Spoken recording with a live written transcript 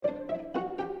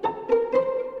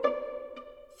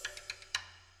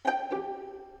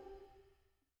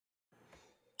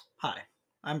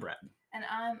I'm Brett. And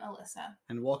I'm Alyssa.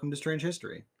 And welcome to Strange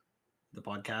History, the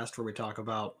podcast where we talk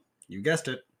about, you guessed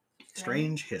it,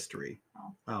 strange history.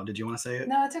 Oh, did you want to say it?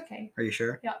 No, it's okay. Are you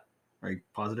sure? Yeah. Are you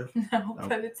positive? No,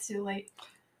 but it's too late.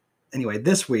 Anyway,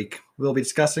 this week we'll be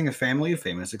discussing a family of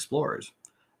famous explorers.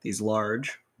 These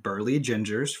large, burly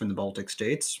gingers from the Baltic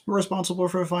states were responsible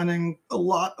for finding a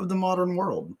lot of the modern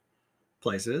world.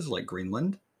 Places like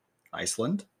Greenland,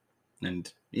 Iceland,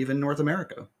 and even North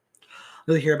America.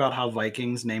 We'll hear about how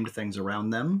Vikings named things around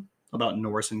them, about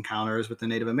Norse encounters with the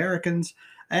Native Americans,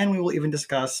 and we will even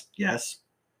discuss, yes,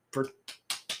 for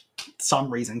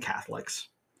some reason, Catholics.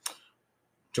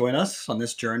 Join us on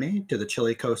this journey to the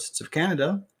chilly coasts of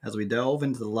Canada as we delve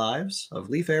into the lives of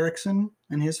Leif Erikson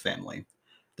and his family.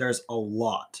 There's a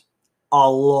lot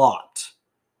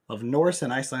of Norse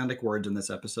and Icelandic words in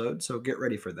this episode, so get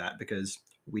ready for that because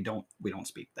we don't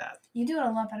speak that. You do it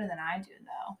a lot better than I do,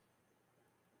 though.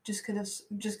 Just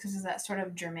because of that sort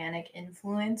of Germanic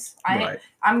influence. Right.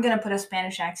 I'm going to put a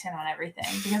Spanish accent on everything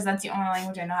because that's the only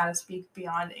language I know how to speak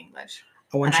beyond English.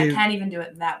 I can't even do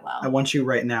it that well. I want you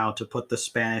right now to put the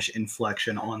Spanish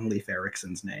inflection on Leif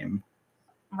Erikson's name.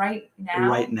 Right now?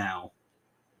 Right now.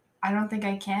 I don't think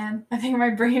I can. I think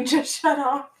my brain just shut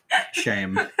off.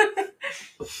 Shame.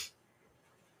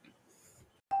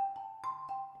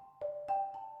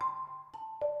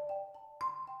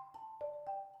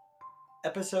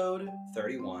 Episode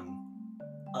 31,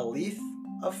 A Leaf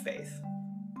of Faith.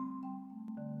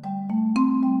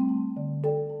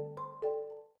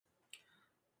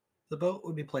 The boat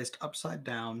would be placed upside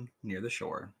down near the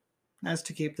shore, as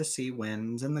to keep the sea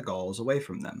winds and the gulls away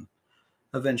from them.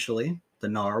 Eventually, the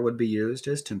Nar would be used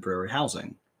as temporary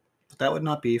housing, but that would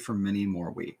not be for many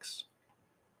more weeks.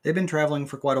 They'd been traveling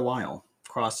for quite a while,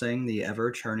 crossing the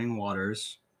ever-churning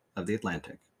waters of the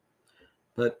Atlantic.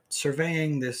 But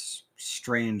surveying this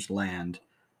strange land,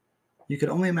 you could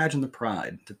only imagine the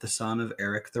pride that the son of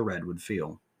Eric the Red would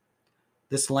feel.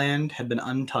 This land had been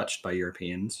untouched by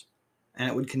Europeans, and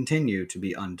it would continue to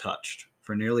be untouched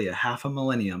for nearly a half a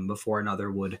millennium before another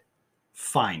would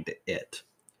find it.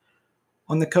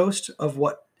 On the coast of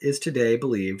what is today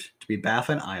believed to be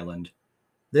Baffin Island,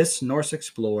 this Norse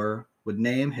explorer would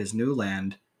name his new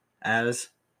land as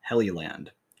Helluland,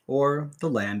 or the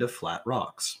Land of Flat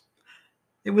Rocks.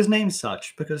 It was named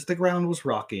such because the ground was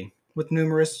rocky, with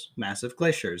numerous massive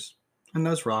glaciers, and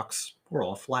those rocks were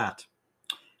all flat.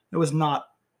 It was not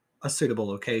a suitable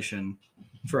location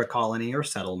for a colony or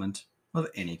settlement of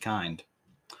any kind.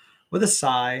 With a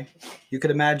sigh, you could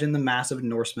imagine the massive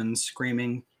Norseman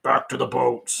screaming, "Back to the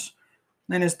boats!"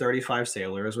 and his 35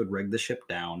 sailors would rig the ship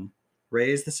down,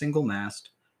 raise the single mast,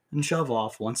 and shove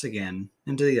off once again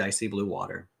into the icy blue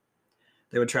water.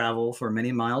 They would travel for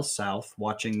many miles south,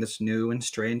 watching this new and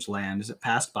strange land as it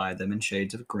passed by them in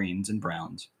shades of greens and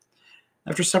browns.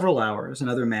 After several hours,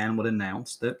 another man would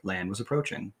announce that land was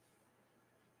approaching.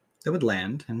 They would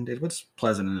land, and it was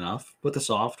pleasant enough, with the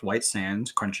soft white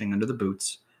sands crunching under the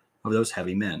boots of those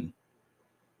heavy men.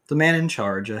 The man in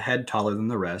charge, a head taller than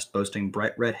the rest, boasting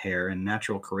bright red hair and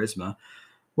natural charisma,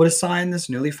 would assign this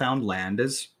newly found land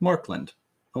as Markland,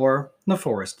 or the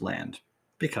Forest Land,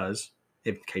 because,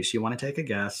 in case you want to take a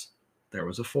guess, there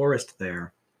was a forest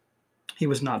there. He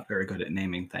was not very good at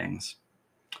naming things.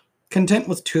 Content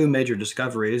with 2 major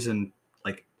discoveries in,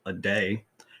 a day,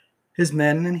 his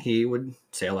men and he would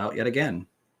sail out yet again,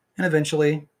 and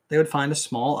eventually they would find a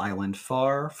small island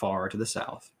far, far to the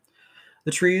south. The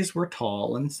trees were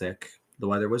tall and thick, the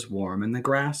weather was warm, and the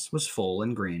grass was full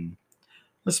and green.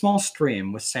 A small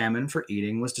stream with salmon for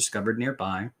eating was discovered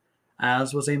nearby,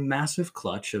 as was a massive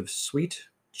clutch of sweet,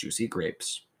 juicy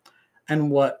grapes. And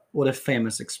what would a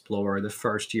famous explorer, the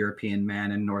first European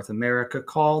man in North America,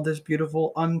 call this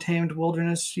beautiful, untamed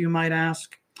wilderness, you might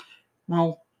ask?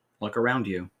 Well, look around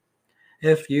you.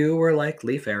 If you were like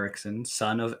Leif Erikson,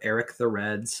 son of Eric the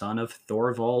Red, son of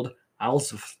Thorvald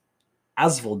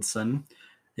Asvaldsson,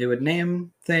 you would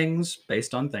name things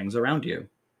based on things around you.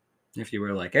 If you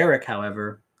were like Eric,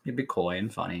 however, you'd be coy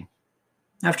and funny.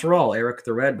 After all, Eric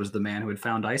the Red was the man who had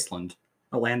found Iceland,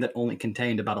 a land that only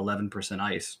contained about 11%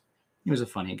 ice. He was a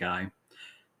funny guy.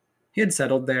 He had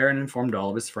settled there and informed all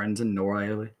of his friends in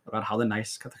Norway about how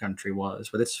nice the country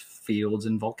was, with its fields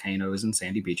and volcanoes and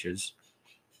sandy beaches.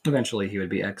 Eventually, he would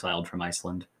be exiled from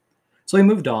Iceland. So he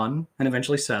moved on and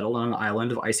eventually settled on an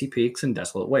island of icy peaks and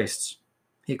desolate wastes.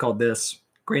 He called this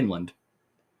Greenland.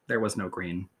 There was no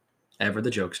green. Ever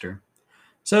the jokester.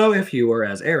 So if you were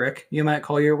as Eric, you might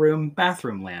call your room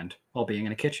bathroom land while being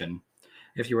in a kitchen.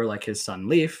 If you were like his son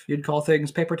Leif, you'd call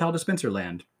things paper towel dispenser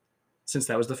land, since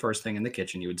that was the first thing in the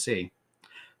kitchen you would see.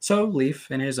 So Leif,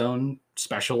 in his own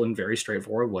special and very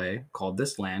straightforward way, called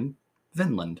this land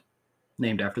Vinland,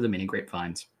 named after the many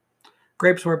grapevines.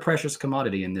 Grapes were a precious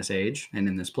commodity in this age and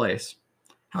in this place.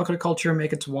 How could a culture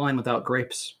make its wine without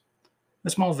grapes? A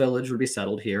small village would be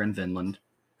settled here in Vinland,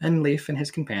 and Leif and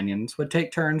his companions would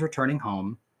take turns returning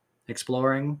home,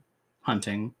 exploring,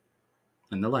 hunting,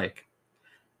 and the like.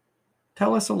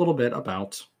 Tell us a little bit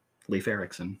about Leif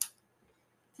Erikson.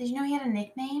 Did you know he had a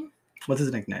nickname? What's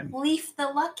his nickname? Leif the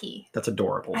Lucky. That's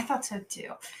adorable. I thought so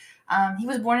too. He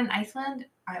was born in Iceland.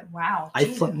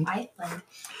 Iceland.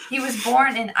 He was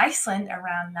born in Iceland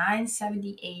around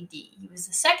 970 AD. He was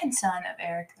the second son of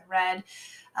Eric the Red.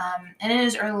 And in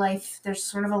his early life, there's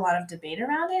sort of a lot of debate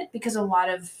around it because a lot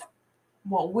of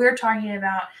what we're talking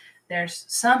about, there's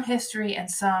some history and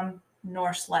some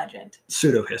Norse legend.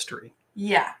 Pseudo-history.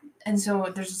 Yeah. And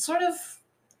so there's sort of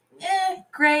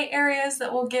gray areas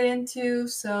that we'll get into.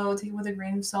 So take it with a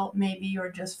grain of salt, maybe, or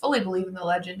just fully believe in the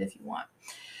legend if you want.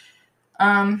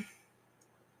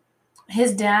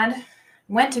 His dad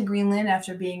went to Greenland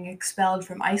after being expelled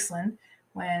from Iceland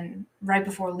right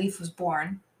before Leif was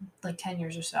born, like 10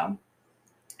 years or so.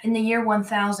 In the year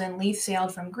 1000, Leif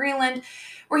sailed from Greenland,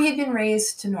 where he had been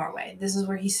raised, to Norway. This is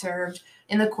where he served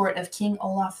in the court of King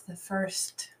Olaf I.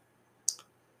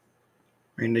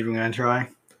 Are you even going to try?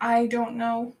 I don't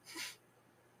know.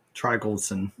 Try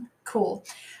Goldson. Cool.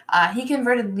 He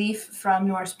converted Leif from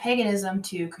Norse paganism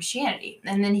to Christianity,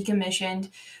 and then he commissioned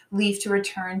Leif to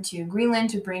return to Greenland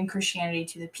to bring Christianity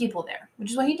to the people there,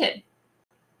 which is what he did.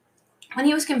 When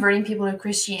he was converting people to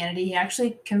Christianity, he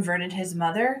actually converted his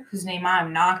mother, whose name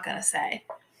I'm not going to say.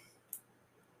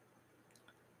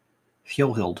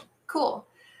 Hjolhild. Cool.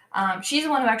 She's the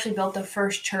one who actually built the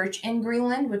first church in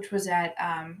Greenland, which was at...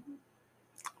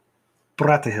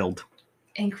 Brattahild.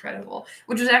 Incredible.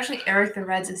 Which was actually Eric the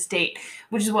Red's estate,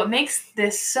 which is what makes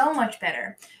this so much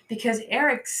better, because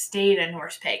Eric stayed a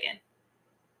Norse pagan,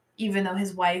 even though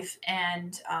his wife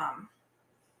and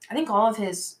I think all of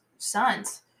his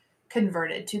sons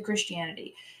converted to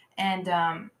Christianity.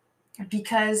 And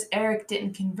because Eric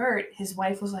didn't convert, his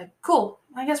wife was like, cool,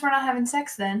 I guess we're not having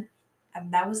sex then.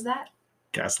 And that was that.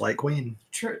 Gaslight queen.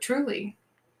 Truly.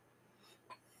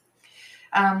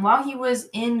 While he was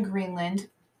in Greenland,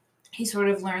 he sort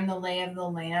of learned the lay of the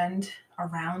land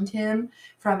around him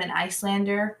from an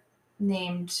Icelander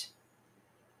named...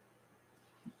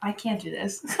 I can't do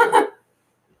this.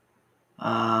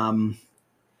 Bjarni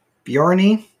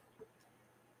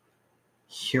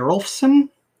Hjorolfsson?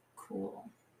 Cool.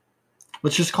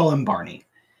 Let's just call him Barney.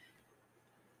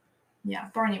 Yeah,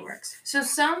 Barney works. So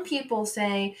some people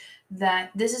say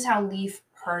that this is how Leif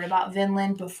heard about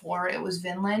Vinland before it was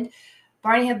Vinland.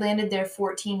 Barney had landed there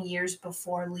 14 years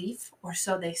before Leif, or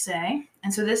so they say.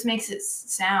 And so this makes it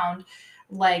sound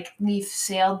like Leif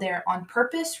sailed there on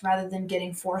purpose rather than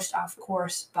getting forced off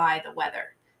course by the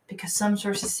weather. Because some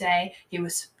sources say he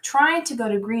was trying to go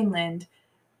to Greenland,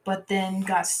 but then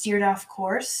got steered off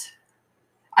course.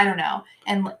 I don't know.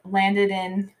 And landed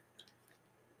in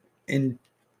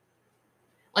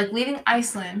like leaving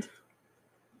Iceland.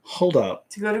 Hold up.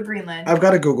 To go to Greenland. I've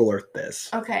got to Google Earth this.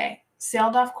 Okay.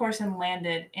 Sailed off course and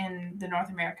landed in the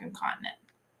North American continent.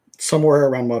 Somewhere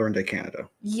around modern-day Canada.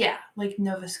 Yeah, like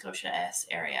Nova Scotia-esque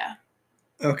area.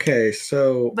 Okay,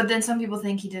 so... But then some people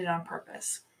think he did it on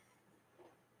purpose.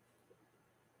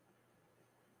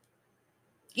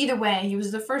 Either way, he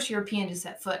was the first European to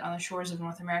set foot on the shores of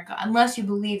North America, unless you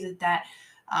believe that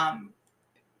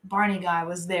Barney guy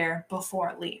was there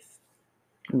before Leif.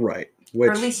 Right.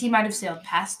 Or at least he might have sailed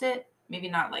past it. Maybe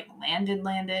not like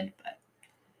landed, but...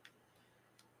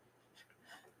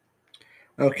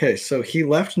 Okay, so he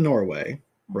left Norway,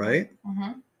 right?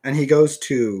 Mm-hmm. And he goes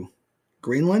to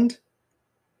Greenland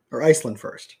or Iceland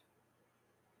first?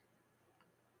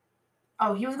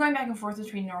 Oh, he was going back and forth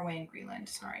between Norway and Greenland,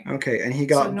 sorry. Okay, and he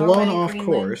got blown off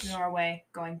course. Norway,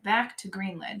 going back to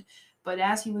Greenland. But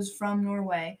as he was from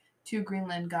Norway to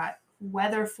Greenland, got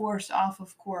weather forced off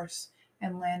of course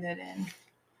and landed in...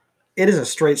 It is a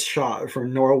straight shot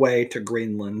from Norway to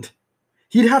Greenland.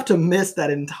 He'd have to miss that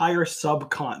entire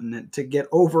subcontinent to get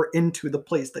over into the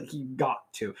place that he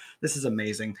got to. This is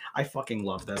amazing. I fucking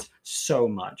love this so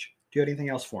much. Do you have anything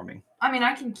else for me? I mean,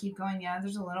 I can keep going. Yeah,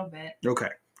 there's a little bit. Okay,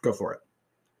 go for it.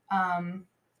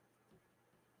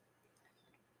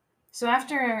 So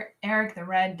after Eric the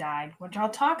Red died, which I'll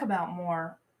talk about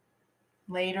more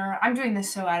later. I'm doing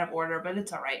this so out of order, but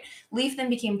it's all right. Leif then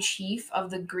became chief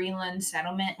of the Greenland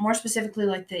settlement, more specifically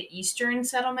like the Eastern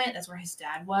settlement. That's where his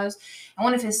dad was. And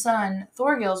one of his son,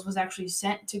 Thorgils, was actually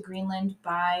sent to Greenland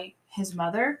by his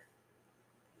mother,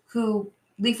 who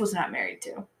Leif was not married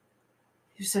to.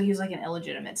 So he was like an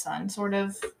illegitimate son, sort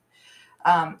of.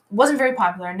 Wasn't very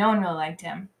popular. No one really liked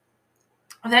him.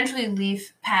 Eventually,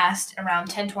 Leif passed around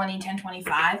 1020,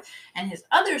 1025, and his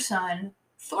other son,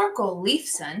 Thorkel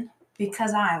Leifson,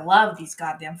 because I love these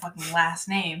goddamn fucking last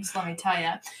names, let me tell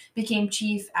you, became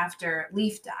chief after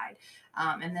Leif died.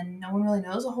 And then no one really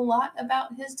knows a whole lot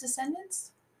about his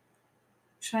descendants.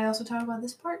 Should I also talk about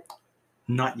this part?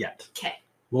 Not yet. Okay.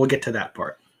 We'll get to that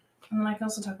part. And then I can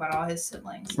also talk about all his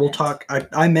siblings. We'll talk.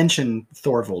 I mentioned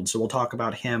Thorvald, so we'll talk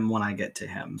about him when I get to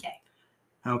him. Okay.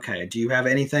 Okay. Do you have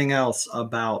anything else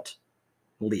about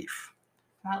Leif?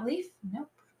 About Leif? Nope.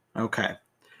 Okay.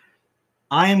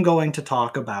 I am going to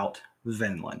talk about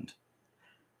Vinland.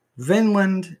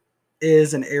 Vinland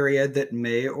is an area that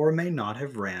may or may not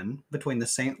have ran between the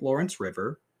St. Lawrence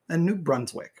River and New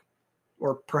Brunswick,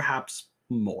 or perhaps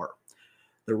more.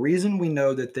 The reason we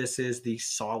know that this is the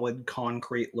solid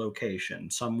concrete location,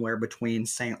 somewhere between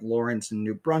St. Lawrence and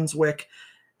New Brunswick,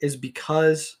 is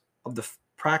because of the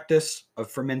practice of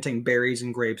fermenting berries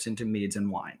and grapes into meads and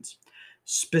wines.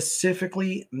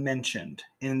 Specifically mentioned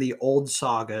in the old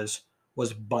sagas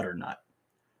was butternut.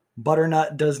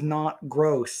 Butternut does not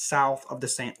grow south of the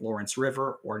St. Lawrence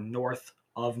River or north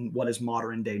of what is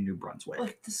modern day New Brunswick.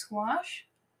 Like the squash?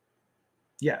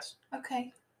 Yes.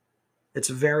 Okay. It's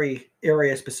very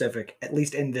area specific, at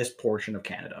least in this portion of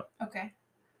Canada. Okay.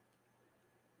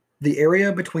 The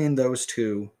area between those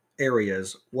two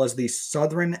areas was the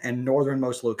southern and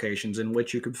northernmost locations in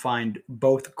which you could find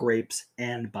both grapes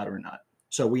and butternut.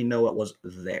 So we know it was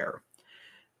there.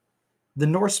 The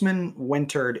Norsemen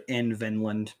wintered in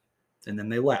Vinland and then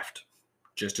they left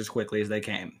just as quickly as they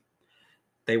came.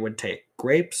 They would take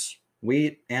grapes,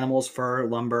 wheat, animals' fur,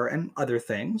 lumber, and other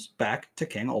things back to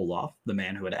King Olaf, the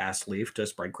man who had asked Leif to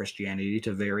spread Christianity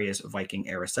to various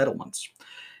Viking-era settlements.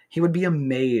 He would be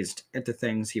amazed at the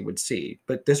things he would see,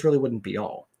 but this really wouldn't be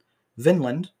all.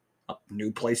 Vinland, a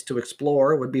new place to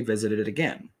explore, would be visited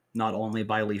again, not only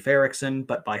by Leif Erikson,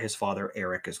 but by his father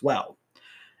Eric as well.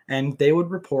 And they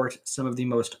would report some of the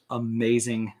most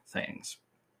amazing things.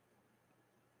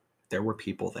 There were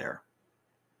people there.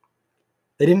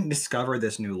 They didn't discover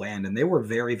this new land, and they were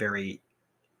very, very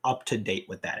up to date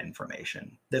with that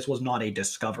information. This was not a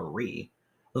discovery.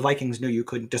 The Vikings knew you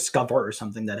couldn't discover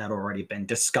something that had already been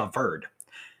discovered.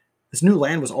 This new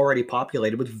land was already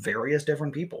populated with various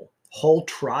different people, whole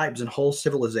tribes and whole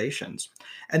civilizations,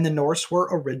 and the Norse were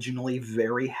originally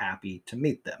very happy to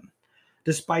meet them.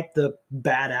 Despite the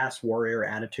badass warrior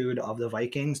attitude of the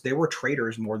Vikings, they were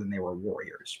traders more than they were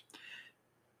warriors.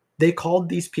 They called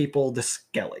these people the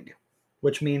Skellig,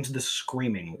 which means the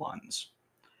screaming ones.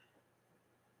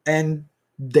 And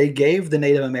they gave the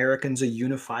Native Americans a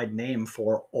unified name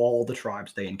for all the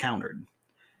tribes they encountered.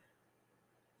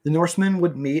 The Norsemen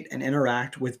would meet and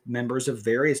interact with members of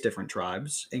various different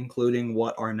tribes, including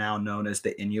what are now known as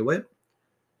the Inuit,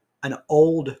 an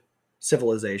old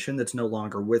civilization that's no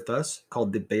longer with us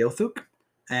called the Beothuk,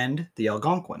 and the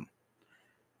Algonquin.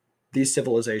 These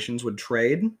civilizations would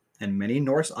trade, and many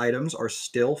Norse items are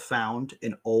still found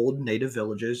in old native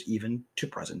villages even to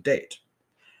present date.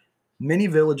 Many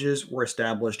villages were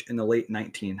established in the late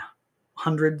 1900s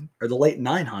or the late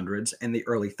 900s and the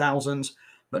early thousands,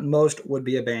 but most would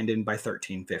be abandoned by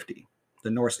 1350.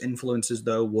 The Norse influences,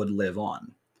 though, would live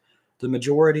on. The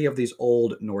majority of these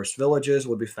old Norse villages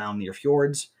would be found near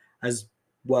fjords, as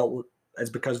well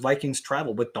as because Vikings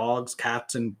traveled with dogs,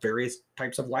 cats, and various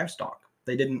types of livestock.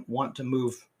 They didn't want to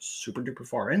move super duper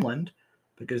far inland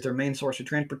because their main source of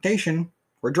transportation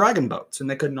were dragon boats, and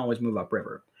they couldn't always move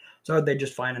upriver. So they'd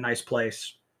just find a nice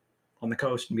place on the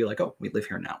coast and be like, oh, we live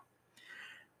here now.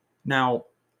 Now,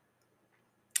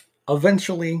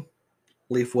 eventually,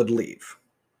 Leif would leave.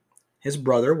 His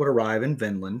brother would arrive in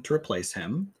Vinland to replace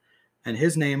him, and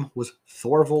his name was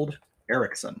Thorvald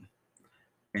Eriksson.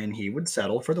 And he would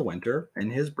settle for the winter in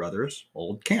his brother's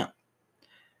old camp.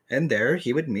 And there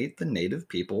he would meet the native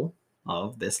people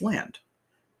of this land.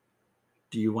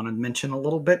 Do you want to mention a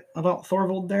little bit about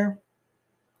Thorvald there?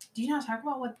 Do you not talk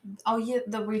about what? Oh yeah,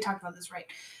 we talked about this, right?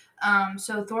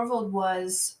 So Thorvald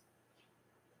was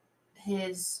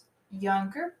his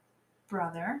younger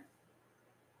brother.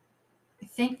 I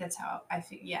think that's how I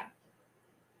think. Yeah,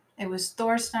 it was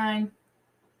Thorstein,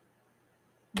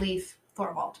 Leif,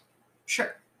 Thorvald.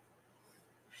 Sure.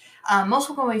 Most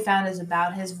of what we found is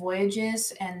about his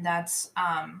voyages, and that's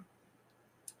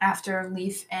after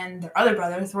Leif and their other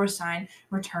brother Thorstein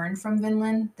returned from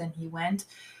Vinland. Then he went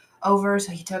over,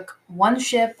 so he took one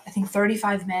ship, I think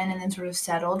 35 men, and then sort of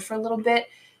settled for a little bit.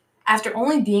 After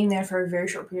only being there for a very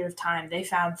short period of time, they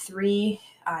found three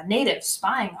natives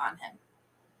spying on him.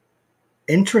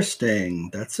 Interesting.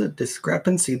 That's a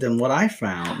discrepancy than what I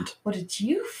found. What did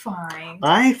you find?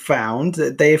 I found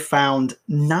that they found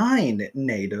 9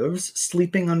 natives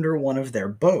sleeping under one of their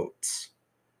boats.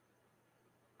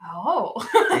 Oh.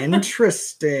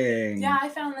 Interesting. Yeah, I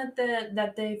found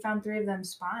that they found 3 of them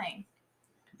spying.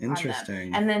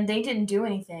 Interesting. And then they didn't do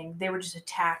anything. They were just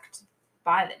attacked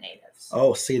by the natives.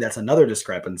 Oh, see, that's another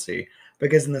discrepancy.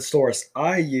 Because in the source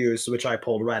I used, which I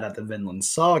pulled right out the Vinland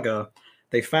Saga,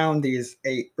 they found these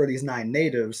 9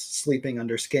 natives sleeping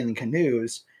under skin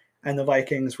canoes, and the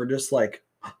Vikings were just like,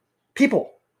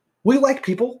 people, we like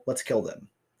people, let's kill them.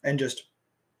 And just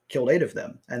killed 8 of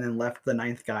them, and then left the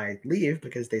 9th guy leave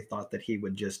because they thought that he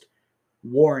would just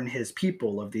warn his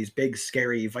people of these big,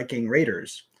 scary Viking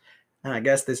raiders. And I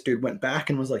guess this dude went back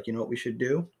and was like, you know what we should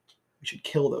do? We should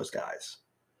kill those guys.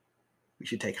 We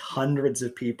should take hundreds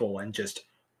of people and just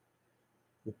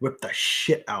whip the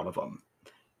shit out of them.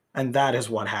 And that is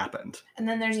what happened. And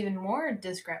then there's even more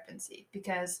discrepancy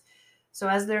because, so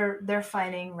as they're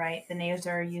fighting, right, the natives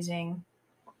are using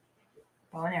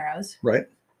bow and arrows. Right.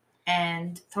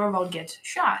 And Thorvald gets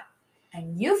shot.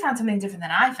 And you found something different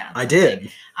than I found. I did.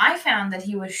 I found that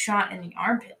he was shot in the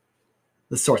armpit.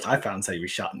 The source I found said he was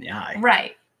shot in the eye.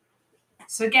 Right.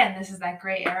 So again, this is that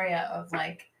gray area of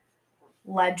like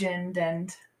legend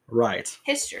and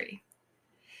history.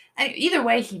 And either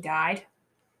way, he died.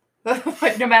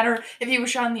 But no matter if he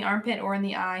was shot in the armpit or in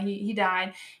the eye, he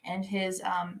died. And his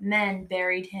men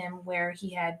buried him where he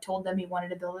had told them he wanted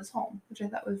to build his home, which I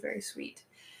thought was very sweet.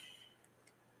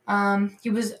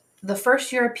 He was the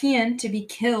first European to be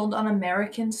killed on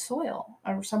American soil,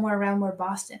 or somewhere around where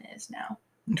Boston is now.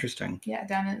 Interesting. Yeah,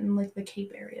 down in like the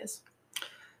Cape areas.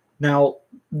 Now,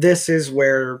 this is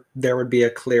where there would be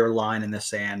a clear line in the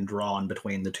sand drawn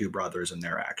between the 2 brothers and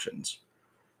their actions.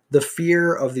 The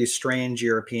fear of these strange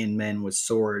European men with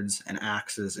swords and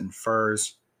axes and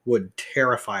furs would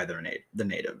terrify the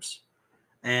natives.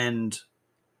 And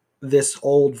this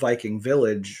old Viking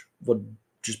village would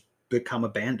just become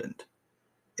abandoned.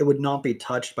 It would not be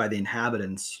touched by the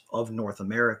inhabitants of North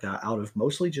America out of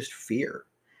mostly just fear.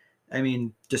 I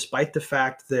mean, despite the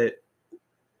fact that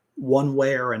one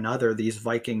way or another, these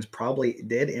Vikings probably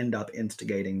did end up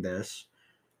instigating this,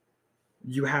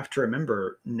 you have to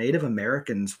remember, Native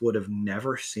Americans would have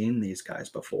never seen these guys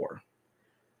before.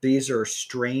 These are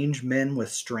strange men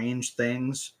with strange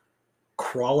things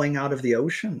crawling out of the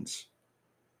oceans.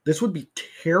 This would be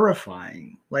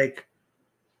terrifying. Like,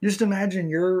 just imagine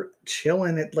you're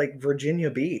chilling at like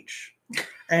Virginia Beach,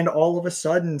 and all of a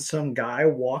sudden some guy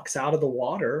walks out of the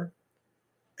water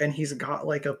and he's got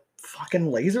like a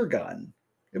fucking laser gun.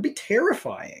 It'd be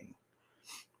terrifying.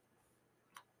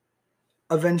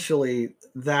 Eventually,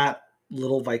 that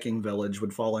little Viking village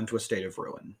would fall into a state of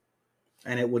ruin,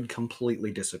 and it would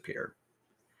completely disappear.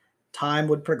 Time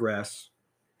would progress,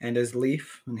 and as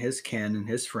Leif and his kin and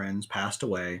his friends passed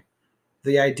away,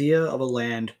 the idea of a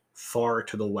land far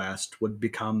to the west would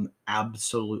become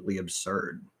absolutely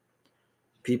absurd.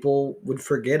 People would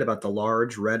forget about the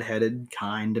large, red-headed,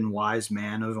 kind, and wise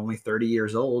man of only 30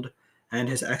 years old and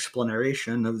his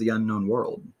exploration of the unknown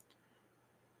world.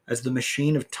 As the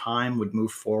machine of time would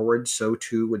move forward, so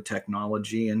too would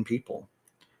technology and people.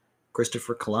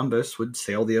 Christopher Columbus would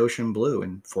sail the ocean blue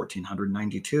in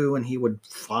 1492, and he would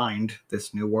find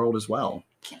this new world as well.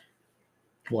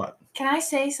 What? Can I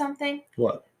say something?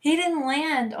 What? He didn't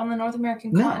land on the North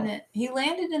American continent. He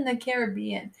landed in the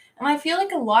Caribbean. And I feel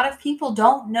like a lot of people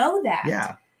don't know that.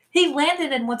 Yeah. He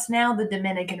landed in what's now the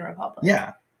Dominican Republic.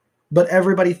 Yeah. But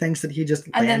everybody thinks that he just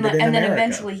landed in America. And then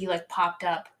eventually he like popped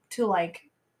up to like...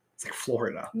 It's like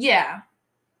Florida. Yeah.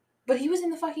 But he was in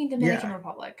the fucking Dominican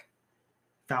Republic.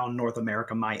 Found North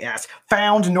America, my ass.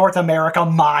 Found North America,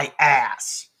 my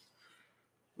ass.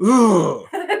 Ugh.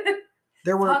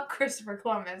 There were... Fuck Christopher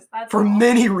Columbus. That's for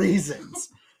many reasons.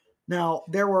 Now,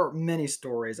 there were many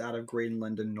stories out of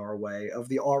Greenland and Norway of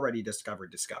the already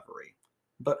discovered discovery.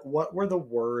 But what were the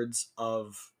words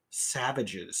of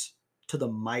savages to the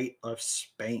might of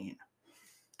Spain?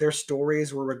 Their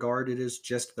stories were regarded as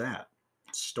just that.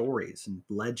 Stories and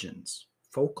legends,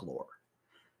 folklore.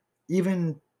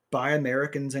 Even by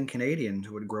Americans and Canadians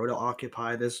who would grow to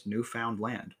occupy this newfound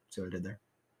land. See what I did there?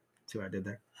 See what I did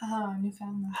there?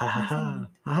 Newfoundland. Ha ha ha.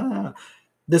 Ha.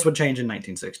 This would change in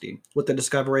 1960 with the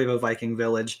discovery of a Viking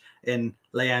village in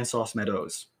Les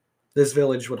Meadows. This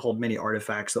village would hold many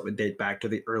artifacts that would date back to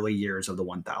the early years of the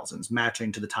 1000s,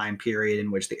 matching to the time period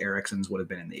in which the Ericsons would have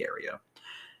been in the area.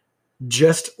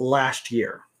 Just last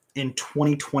year, in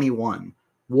 2021,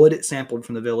 wood sampled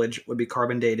from the village would be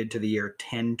carbon dated to the year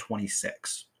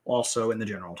 1026, also in the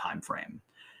general time frame.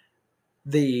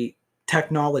 The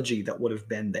technology that would have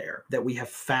been there that we have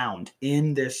found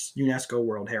in this UNESCO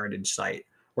World Heritage Site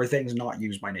were things not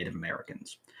used by Native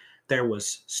Americans. There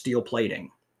was steel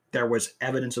plating. There was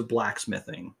evidence of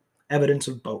blacksmithing, evidence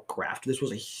of boatcraft. This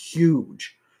was a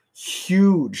huge,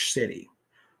 huge city,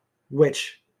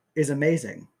 which is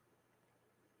amazing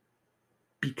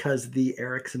because the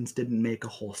Ericsons didn't make a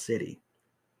whole city.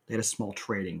 They had a small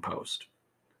trading post,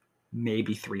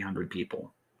 maybe 300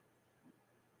 people.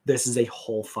 This is a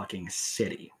whole fucking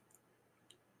city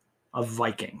of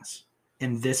Vikings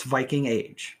in this Viking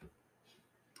age.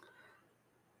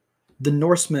 The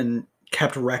Norsemen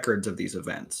kept records of these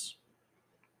events,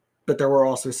 but there were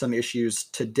also some issues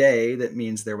today that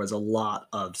means there was a lot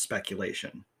of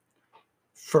speculation.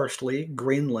 Firstly,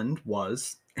 Greenland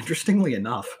was, interestingly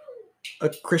enough, a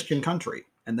Christian country,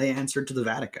 and they answered to the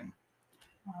Vatican.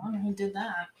 I don't know who did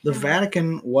that. The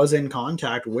Vatican was in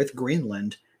contact with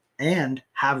Greenland and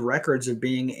have records of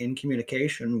being in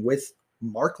communication with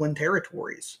Markland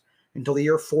territories until the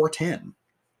year 410.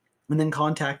 And then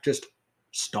contact just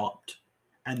stopped.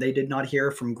 And they did not hear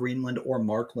from Greenland or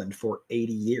Markland for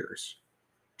 80 years.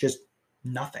 Just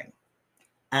nothing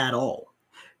at all.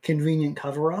 Convenient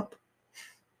cover-up?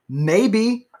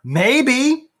 Maybe.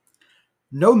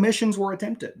 No missions were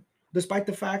attempted, despite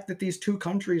the fact that these two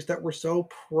countries that were so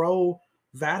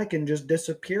pro-Vatican just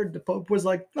disappeared. The Pope was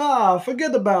like,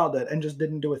 forget about it, and just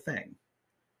didn't do a thing.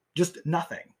 Just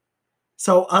nothing.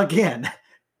 So again,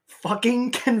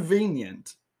 fucking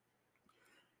convenient.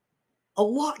 A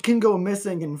lot can go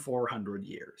missing in 400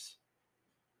 years.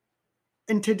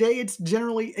 And today it's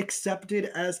generally accepted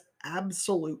as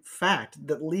absolute fact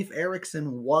that Leif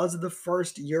Erikson was the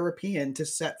first European to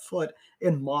set foot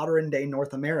in modern-day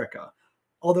North America,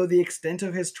 although the extent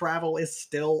of his travel is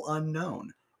still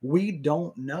unknown. We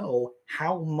don't know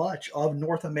how much of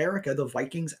North America the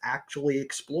Vikings actually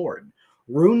explored.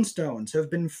 Runestones have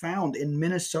been found in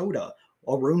Minnesota.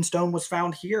 A runestone was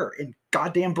found here in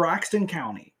goddamn Braxton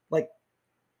County, like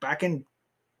back in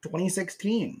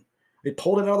 2016. They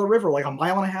pulled it out of the river like a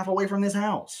mile and a half away from this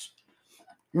house.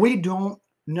 We don't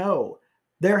know.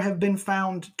 There have been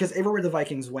found, because everywhere the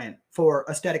Vikings went for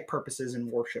aesthetic purposes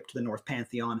and worship to the North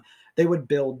Pantheon, they would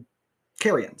build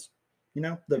carrions,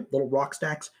 the little rock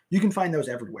stacks. You can find those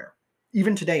everywhere,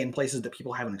 even today in places that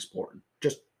people haven't explored,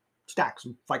 just stacks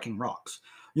of Viking rocks.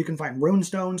 You can find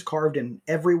runestones carved in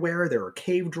everywhere. There are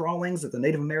cave drawings that the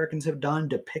Native Americans have done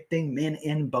depicting men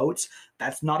in boats.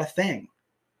 That's not a thing.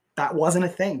 That wasn't a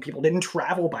thing. People didn't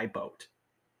travel by boat.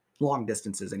 Long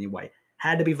distances, anyway.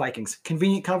 Had to be Vikings.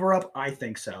 Convenient cover-up? I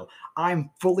think so.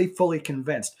 I'm fully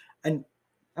convinced. And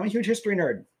I'm a huge history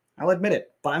nerd. I'll admit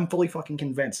it. But I'm fully fucking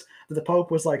convinced that the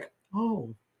Pope was like,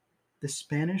 oh, the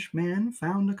Spanish man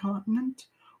found a continent?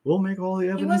 We'll make all the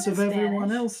evidence of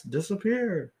everyone else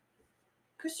disappear.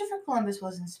 Christopher Columbus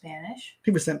wasn't Spanish.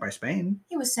 He was sent by Spain.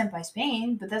 He was sent by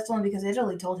Spain, but that's only because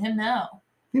Italy told him no.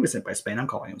 He was sent by Spain. I'm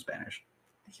calling him Spanish.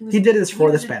 He did this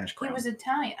for the Spanish crown. He was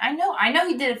Italian. I know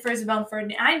he did it for Isabel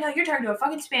Ferdinand. I know you're talking to a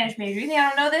fucking Spanish major. You think I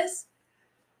don't know this?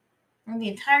 And the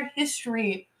entire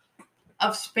history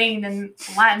of Spain and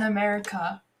Latin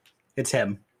America. It's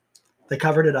him. They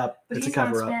covered it up. But it's he's a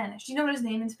cover not up. Spanish. Do you know what his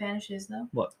name in Spanish is, though?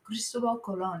 What? Cristobal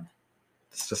Colon.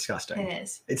 It's disgusting. It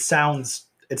is. It sounds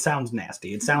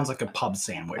nasty. It sounds like a pub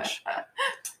sandwich.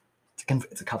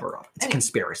 It's a cover up. It's a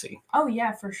conspiracy. Oh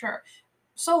yeah, for sure.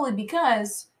 Solely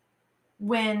because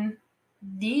when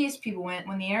these people went,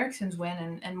 when the Ericsons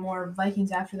went, and more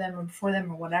Vikings after them or before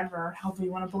them or whatever, however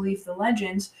you want to believe the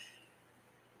legends,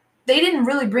 they didn't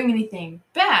really bring anything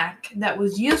back that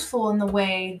was useful in the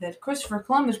way that Christopher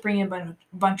Columbus bringing a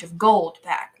bunch of gold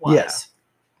back was. Yeah.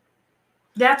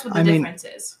 That's what the difference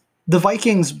is. The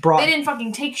Vikings They didn't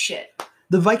fucking take shit.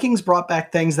 The Vikings brought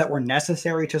back things that were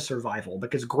necessary to survival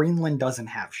because Greenland doesn't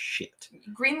have shit.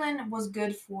 Greenland was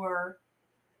good for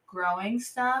growing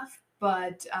stuff,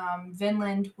 but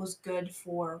Vinland was good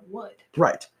for wood.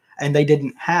 Right. And they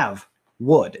didn't have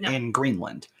wood in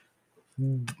Greenland.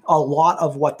 A lot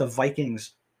of what the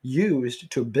Vikings used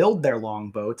to build their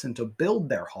longboats and to build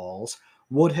their hulls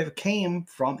would have came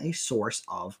from a source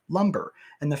of lumber.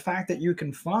 And the fact that you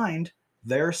can find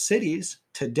their cities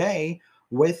today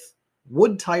with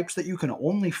wood types that you can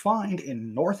only find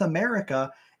in North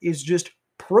America is just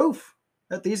proof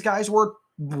that these guys were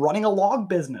running a log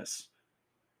business.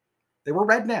 They were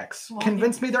rednecks.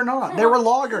 Convince me they're not. They were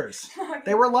loggers.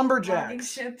 They were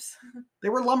lumberjacks. They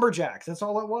were lumberjacks. That's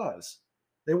all it was.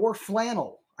 They wore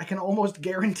flannel. I can almost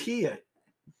guarantee it.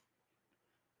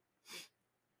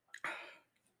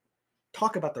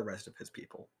 Talk about the rest of his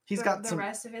people. He's got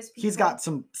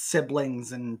some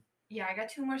siblings and... Yeah, I got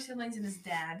 2 more siblings and his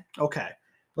dad. Okay.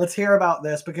 Let's hear about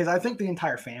this because I think the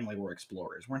entire family were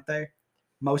explorers, weren't they?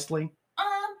 Mostly.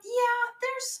 Yeah,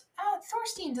 there's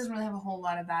Thorstein doesn't really have a whole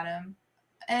lot about him.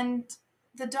 And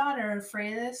the daughter,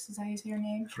 Freydis, is that how you say her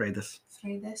name? Freydis.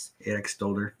 Freydis. Eric's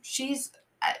daughter. She's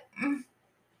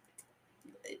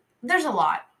there's a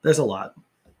lot. There's a lot.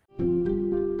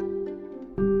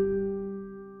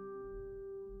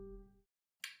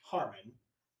 Harmon,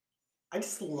 I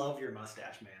just love your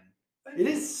mustache, man. It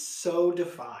is so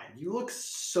defined. You look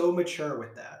so mature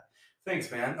with that.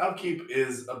 Thanks, man. Upkeep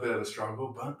is a bit of a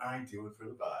struggle, but I do it for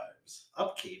the vibes.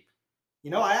 Upkeep.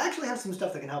 You know, I actually have some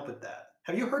stuff that can help with that.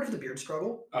 Have you heard of the beard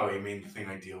struggle? Oh, you mean the thing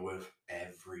I deal with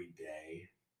every day?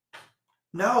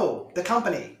 No, the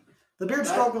company. The Beard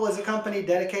Struggle is a company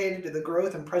dedicated to the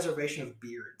growth and preservation of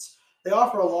beards. They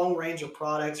offer a long range of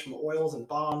products from oils and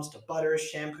balms to butters,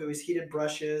 shampoos, heated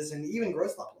brushes, and even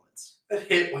growth supplements. That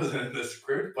hit wasn't in the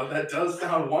script, but that does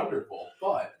sound wonderful.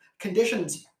 But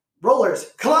conditions,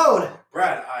 rollers, cologne.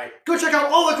 Brad, go check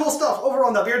out all the cool stuff over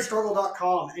on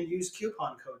thebeardstruggle.com and use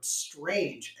coupon code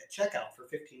STRANGE at checkout for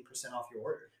 15% off your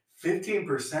order.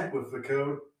 15% with the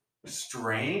code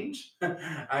STRANGE?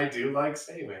 I do like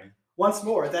saving. Once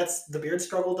more, that's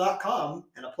thebeardstruggle.com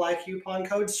and apply coupon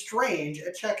code STRANGE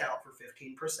at checkout for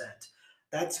 15%.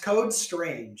 That's code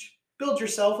STRANGE. Build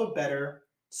yourself a better,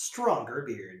 stronger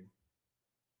beard.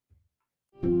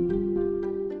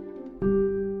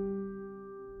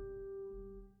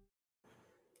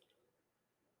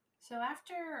 So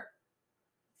after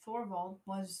Thorvald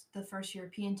was the first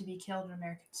European to be killed on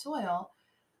American soil,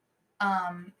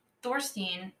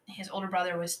 Thorstein, his older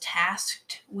brother, was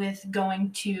tasked with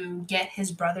going to get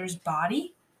his brother's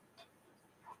body.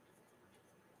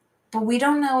 But we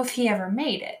don't know if he ever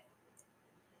made it.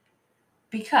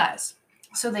 Because,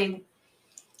 so they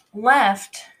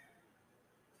left,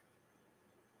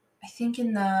 I think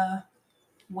in the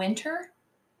winter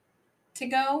to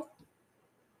go.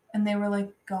 And they were like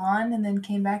gone and then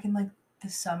came back in like the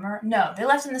summer. No, they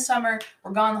left in the summer,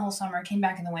 were gone the whole summer, came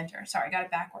back in the winter. Sorry, I got it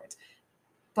backwards.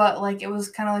 But like it was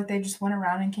kind of like they just went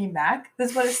around and came back.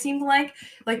 That's what it seemed like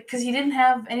because he didn't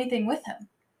have anything with him.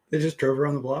 They just drove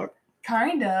around the block?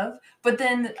 Kind of. But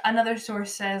then another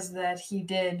source says that he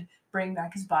did bring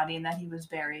back his body and that he was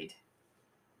buried.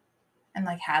 And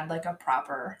like had like a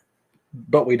proper...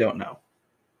 But we don't know.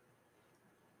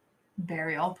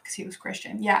 Burial because he was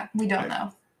Christian. Yeah, we don't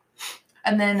know.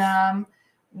 And then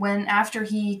after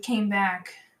he came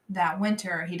back that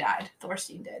winter, he died.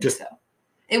 Thorstein did. So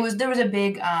there was a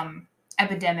big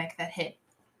epidemic that hit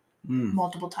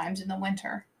multiple times in the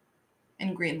winter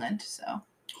in Greenland. So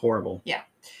horrible. Yeah.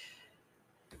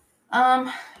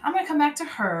 I'm gonna come back to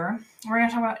her. We're gonna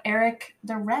talk about Eric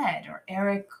the Red or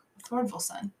Eric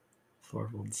Thorvaldsson.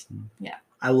 Thorvaldsson. Yeah.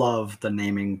 I love the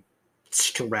naming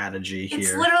strategy here.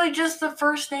 It's literally just the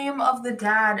first name of the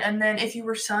dad and then if you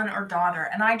were son or daughter,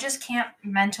 and I just can't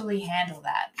mentally handle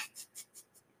that.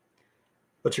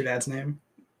 What's your dad's name?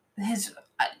 His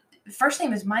first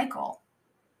name is Michael.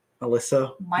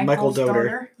 Alyssa. Michael's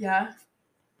daughter. Yeah.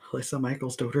 Alyssa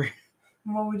Michael's daughter.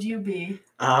 What would you be?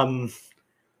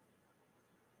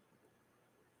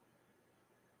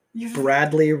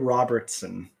 Bradley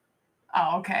Robertson.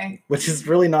 Oh, okay. Which is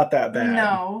really not that bad.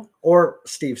 No. Or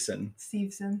Steveson.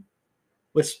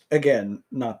 Which, again,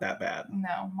 not that bad.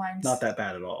 No, mine's... Not that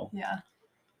bad at all. Yeah.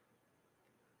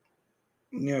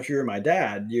 You know, if you were my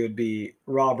dad, you would be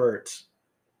Robert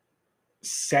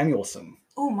Samuelson.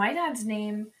 Oh, my dad's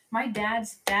name, my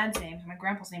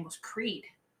grandpa's name was Creed.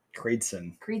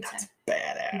 Creedson. That's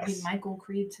badass. He'd be Michael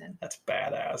Creedson. That's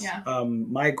badass. Yeah.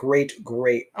 My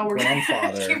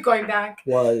great-great-grandfather keep going back.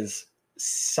 Was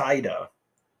Sida.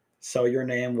 So your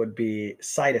name would be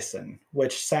Cytosine,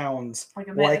 which sounds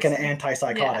like an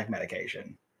antipsychotic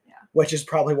medication. Yeah. Which is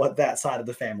probably what that side of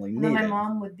the family needed. And then my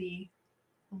mom would be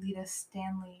Alita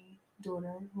Stanley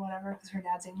daughter, whatever, because her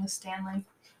dad's name was Stanley.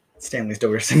 Stanley's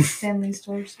daughter.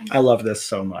 I love this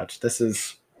so much. This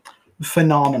is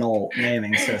phenomenal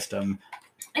naming system.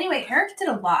 Anyway, Eric did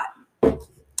a lot.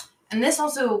 And this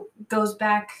also goes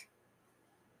back...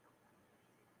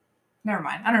 Never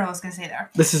mind. I don't know what I was going to say there.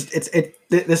 This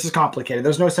is complicated.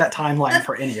 There's no set timeline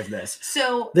for any of this.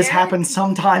 So this happened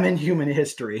sometime in human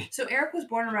history. So Eric was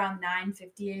born around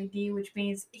 950 AD, which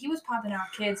means he was popping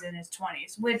out kids in his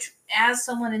 20s, which as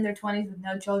someone in their 20s with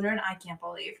no children, I can't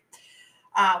believe.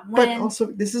 But also,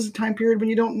 this is a time period when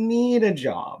you don't need a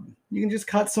job. You can just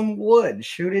cut some wood,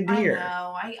 shoot a deer. I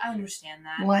know. I understand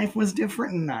that. Life was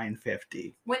different in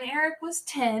 950. When Eric was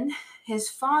 10, his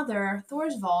father,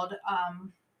 Thorsvald,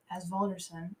 as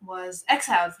Valderson, was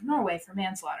exiled from Norway for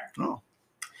manslaughter. Oh.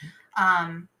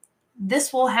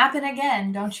 This will happen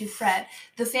again, don't you fret.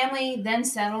 The family then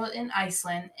settled in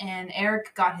Iceland, and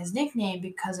Eric got his nickname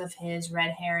because of his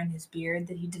red hair and his beard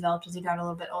that he developed as he got a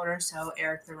little bit older, so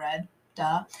Eric the Red,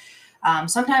 duh.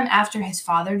 Sometime after his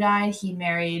father died, he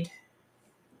married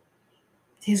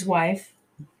his wife.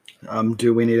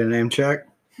 Do we need a name check?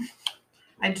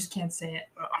 I just can't say it.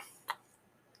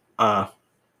 Uh,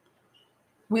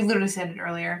 We literally said it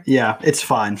earlier. yeah, it's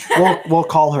fine. We'll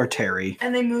call her Terry.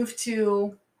 And they moved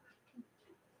to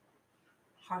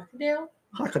Hockadale,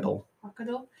 Hockadal.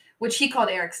 which he called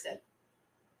Ericstead.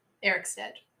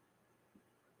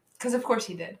 Because of course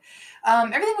he did.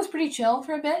 Everything was pretty chill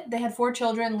for a bit. They had 4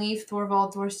 children: Leif,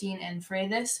 Thorvald, Thorstein, and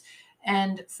Freydis.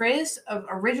 And Freydis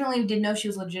originally didn't know she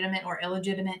was legitimate or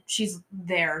illegitimate. She's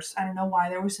theirs. I don't know why.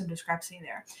 There was some discrepancy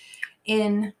there.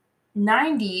 In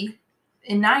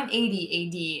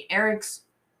 980 AD, Eric's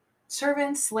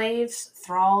servants, slaves,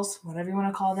 thralls, whatever you want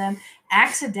to call them,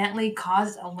 accidentally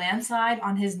caused a landslide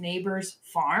on his neighbor's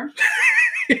farm.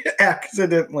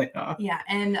 Accidentally, huh? Yeah,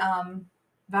 and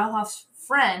Valhoff's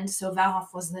friend, so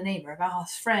Valhoff was the neighbor,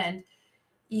 Valhoff's friend,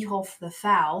 Eholf the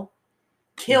Foul,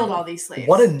 killed all these slaves.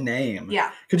 What a name.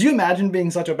 Yeah. Could you imagine being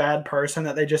such a bad person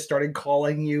that they just started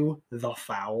calling you the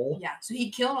Foul? Yeah, so he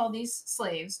killed all these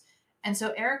slaves, and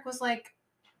so Eric was like,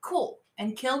 cool,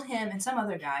 and killed him and some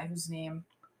other guy whose name...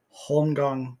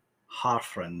 Holmgang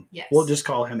Hafren. Yes. We'll just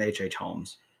call him H.H.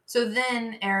 Holmes. So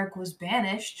then Eric was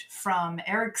banished from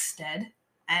Erikstead,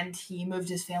 and he moved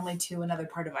his family to another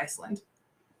part of Iceland.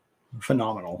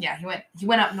 Phenomenal. Yeah, he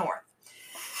went up north.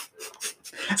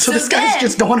 So this guy's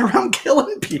just going around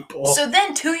killing people. So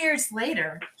then 2 years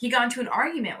later, he got into an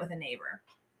argument with a neighbor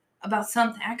about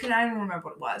something. I don't remember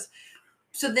what it was.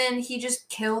 So then he just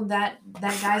killed that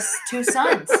guy's 2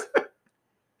 sons.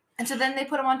 And so then they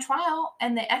put him on trial,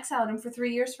 and they exiled him for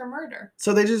 3 years for murder.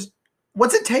 So they just...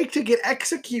 What's it take to get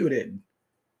executed?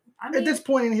 I mean, at this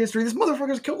point in history, this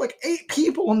motherfucker's killed like 8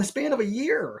 people in the span of a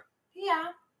year. Yeah.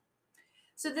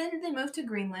 So then they moved to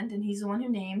Greenland, and he's the one who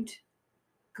named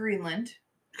Greenland.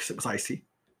 Because it was icy.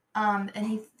 And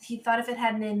he thought if it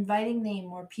had an inviting name,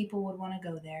 more people would want to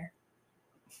go there.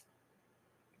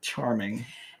 Charming.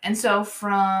 And so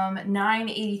from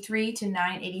 983 to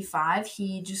 985,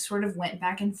 he just sort of went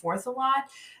back and forth a lot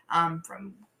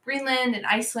from Greenland and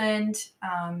Iceland.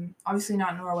 Obviously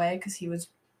not Norway, because he was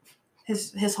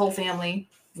his whole family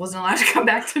wasn't allowed to come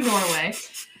back to Norway.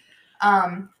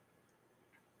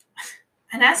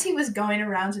 And as he was going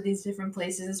around to these different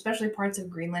places, especially parts of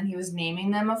Greenland, he was naming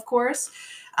them, of course.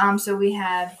 So we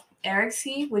have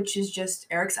Eriksey, which is just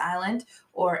Eric's Island,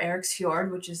 or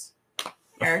Eriksfjord, which is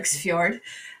Eric's Fjord.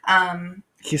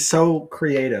 He's so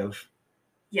creative.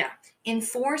 Yeah. In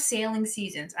 4 sailing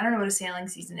seasons, I don't know what a sailing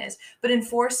season is, but in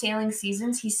 4 sailing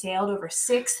seasons, he sailed over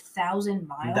 6,000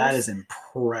 miles. That is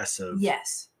impressive.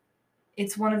 Yes.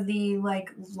 It's one of the,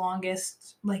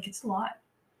 longest, it's a lot.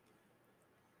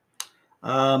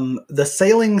 The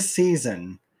sailing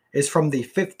season is from the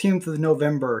 15th of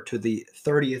November to the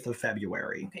 30th of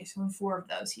February. Okay, so in 4 of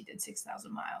those, he did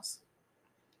 6,000 miles.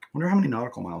 I wonder how many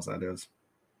nautical miles that is.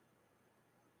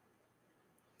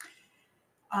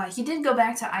 He did go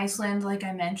back to Iceland, like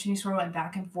I mentioned. He sort of went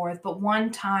back and forth. But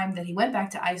one time that he went back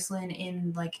to Iceland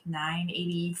in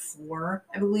 984,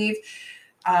 I believe,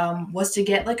 was to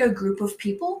get a group of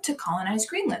people to colonize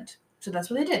Greenland. So that's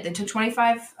what they did. They took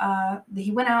 25.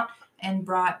 He went out and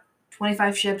brought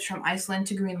 25 ships from Iceland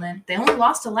to Greenland. They only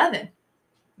lost 11.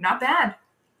 Not bad.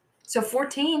 So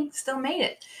 14 still made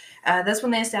it. That's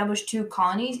when they established 2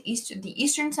 colonies, the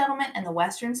Eastern Settlement and the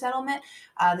Western Settlement.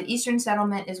 The Eastern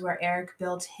Settlement is where Eric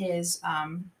built his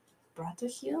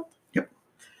Brattahlid? Yep.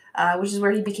 Which is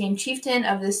where he became chieftain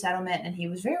of this settlement, and he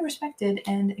was very respected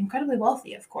and incredibly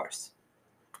wealthy, of course.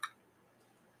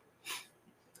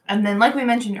 And then, like we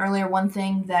mentioned earlier, one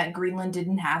thing that Greenland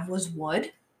didn't have was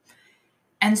wood.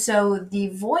 And so the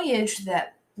voyage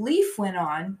that Leif went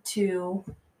on to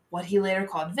what he later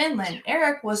called Vinland,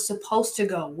 Eric was supposed to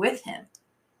go with him.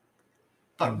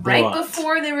 But right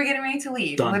before they were getting ready to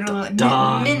leave,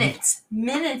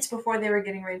 minutes before they were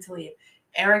getting ready to leave,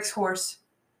 Eric's horse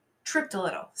tripped a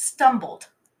little, stumbled.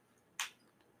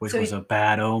 Which was a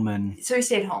bad omen. So he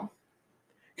stayed home.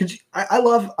 I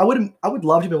would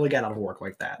love to be able to get out of work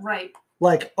like that. Right.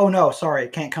 Oh no, sorry,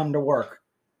 can't come to work.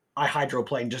 I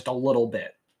hydroplaned just a little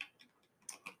bit.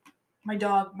 My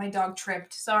dog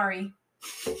tripped. Sorry.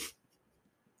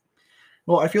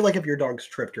 Well, I feel like if your dogs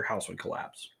tripped, your house would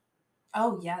collapse.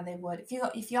 Oh yeah, they would.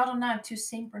 If y'all don't know, I have 2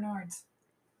 Saint Bernards.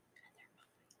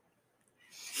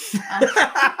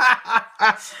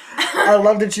 I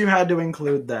love that you had to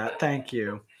include that. Thank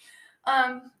you.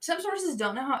 Some sources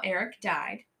don't know how Eric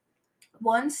died.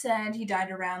 One said he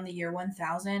died around the year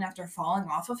 1000 after falling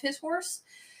off of his horse.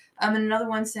 And another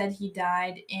one said he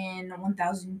died in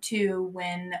 1002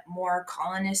 when more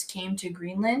colonists came to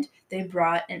Greenland. They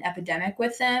brought an epidemic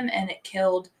with them, and it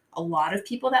killed a lot of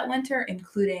people that winter,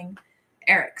 including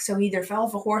Eric. So he either fell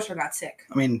off a horse or got sick.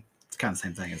 I mean, it's kind of the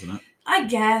same thing, isn't it? I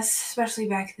guess, especially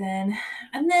back then.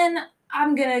 And then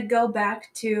I'm going to go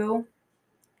back to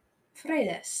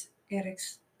Fredes,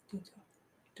 Eric's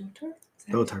daughter.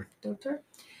 Daughter.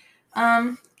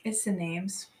 It's the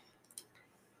names.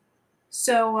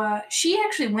 So she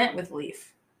actually went with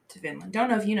Leif to Finland. Don't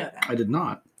know if you know that. I did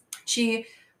not. She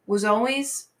was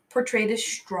always portrayed as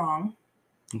strong.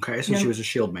 Okay, so she was a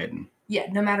shield maiden. Yeah,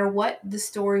 no matter what the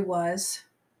story was,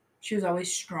 she was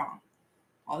always strong.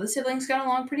 All the siblings got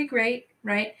along pretty great,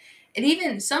 right? And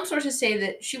even some sources say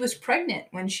that she was pregnant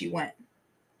when she went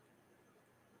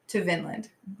to Vinland.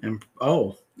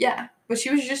 Yeah, but she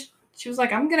was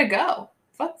like, I'm gonna go.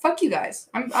 Fuck you guys.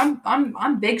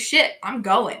 I'm big shit. I'm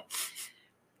going.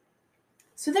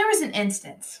 So there was an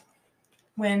instance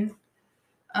when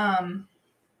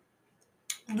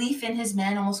Leif and his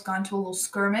men almost got into a little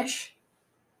skirmish,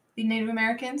 the Native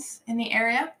Americans in the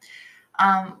area.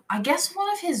 I guess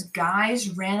one of his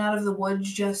guys ran out of the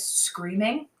woods just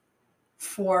screaming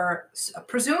for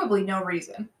presumably no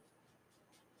reason.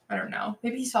 I don't know.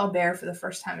 Maybe he saw a bear for the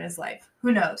first time in his life.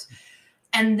 Who knows?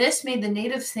 And this made the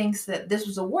natives think that this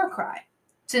was a war cry.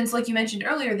 Since, like you mentioned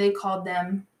earlier, they called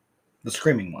them the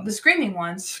screaming ones. The screaming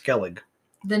ones. Skellig.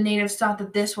 The natives thought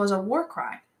that this was a war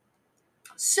cry.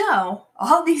 So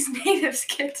all these natives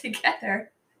get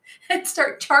together and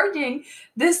start charging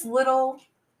this little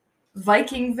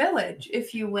Viking village,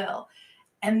 if you will.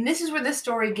 And this is where the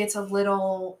story gets a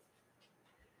little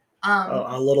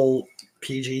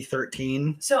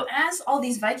PG-13. So as all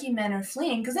these Viking men are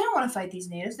fleeing, because they don't want to fight these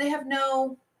natives, they have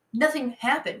nothing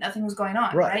happened. Nothing was going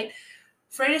on, right?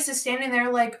 Freydis is standing there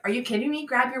like, are you kidding me?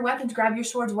 Grab your weapons, grab your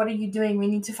swords. What are you doing? We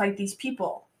need to fight these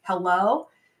people. Hello?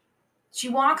 She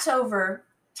walks over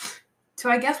to,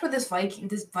 I guess, where this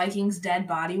Viking's dead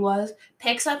body was,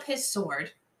 picks up his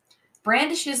sword,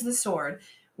 brandishes the sword.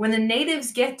 When the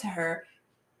natives get to her,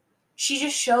 she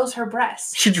just shows her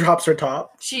breasts. She drops her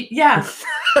top. She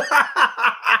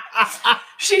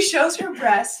shows her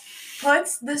breasts,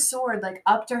 puts the sword like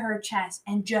up to her chest,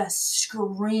 and just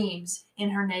screams in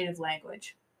her native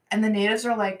language. And the natives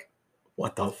are like,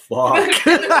 what the fuck? And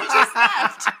then we just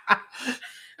left.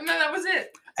 And then that was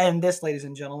it. And this, ladies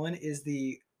and gentlemen, is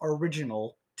the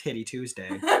original Titty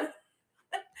Tuesday.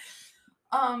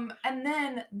 And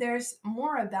then there's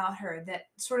more about her that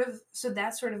sort of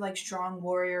like strong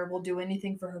warrior, will do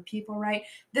anything for her people, right?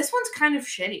 This one's kind of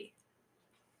shitty.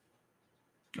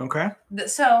 Okay.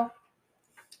 So,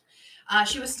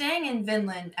 she was staying in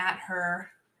Vinland at her,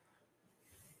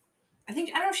 I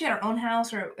don't know if she had her own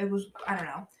house or it was, I don't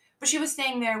know. But she was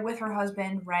staying there with her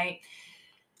husband, right?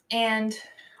 And...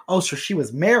 Oh, so she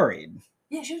was married.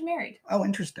 Yeah, she was married. Oh,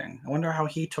 interesting. I wonder how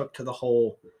he took to the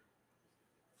whole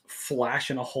flash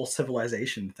in a whole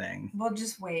civilization thing. Well,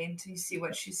 just wait until you see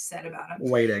what she said about him.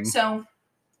 Waiting. So,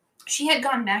 she had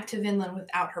gone back to Vinland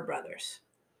without her brothers,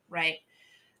 right?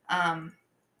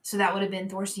 So that would have been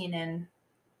Thorstein and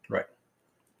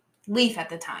Leif at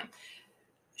the time.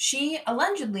 She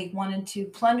allegedly wanted to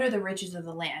plunder the riches of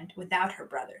the land without her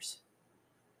brothers.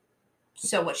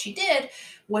 So what she did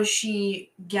was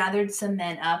she gathered some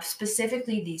men up,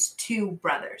 specifically these two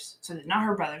brothers. So they're not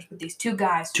her brothers, but these two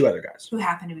guys. Two other guys. Who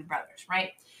happen to be brothers,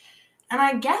 right? And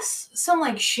I guess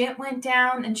some shit went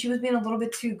down and she was being a little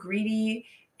bit too greedy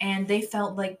and they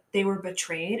felt like they were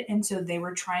betrayed. And so they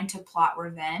were trying to plot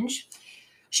revenge.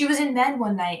 She was in bed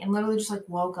one night and literally just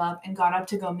woke up and got up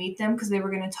to go meet them because they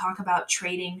were going to talk about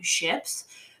trading ships.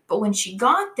 But when she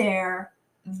got there,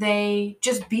 they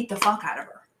just beat the fuck out of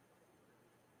her.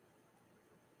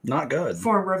 Not good.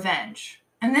 For revenge.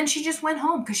 And then she just went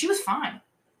home because she was fine.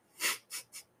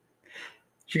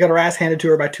 She got her ass handed to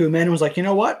her by two men and was like, you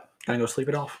know what? Gonna go sleep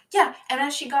it off. Yeah, and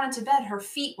as she got into bed, her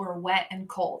feet were wet and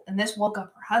cold. And this woke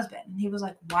up her husband. And he was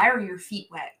like, why are your feet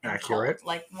wet and Accurate.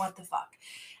 cold? What the fuck?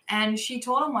 And she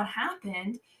told him what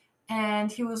happened.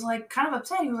 And he was kind of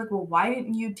upset. He was like, well, why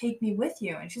didn't you take me with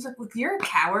you? And she's like, well, you're a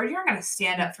coward. You're not going to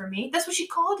stand up for me. That's what she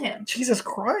called him. Jesus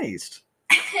Christ.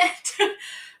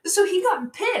 So he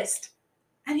got pissed.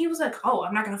 And he was like, oh,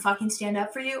 I'm not going to fucking stand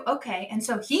up for you? Okay. And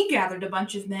so he gathered a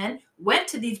bunch of men, went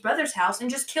to these brothers' house, and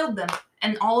just killed them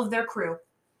and all of their crew.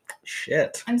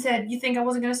 Shit. And said, you think I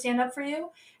wasn't going to stand up for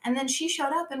you? And then she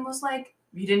showed up and was like,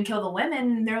 you didn't kill the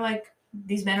women. And they're like,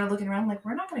 these men are looking around like,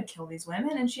 we're not going to kill these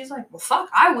women. And she's like, well, fuck,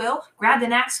 I will. Grabbed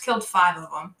an axe, killed 5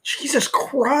 of them. Jesus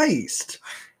Christ.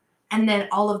 And then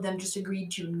all of them just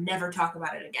agreed to never talk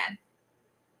about it again.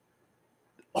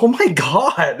 Oh my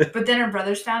God. But then her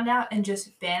brothers found out and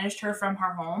just banished her from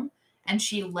her home, and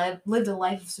she lived a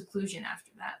life of seclusion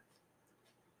after that.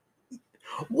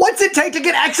 What's it take to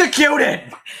get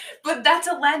executed? But that's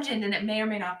a legend, and it may or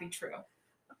may not be true.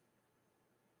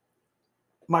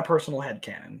 My personal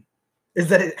headcanon is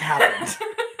that it happened.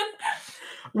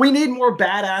 We need more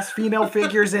badass female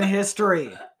figures in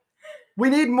history. We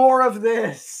need more of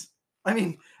this. I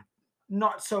mean,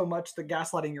 not so much the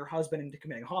gaslighting your husband into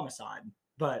committing homicide,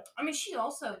 but I mean, she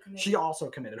also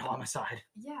committed homicide.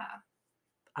 Yeah.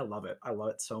 I love it. I love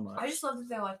it so much. I just love that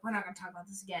they're like, we're not going to talk about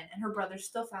this again. And her brothers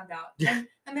still found out.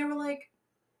 And they were like,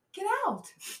 get out.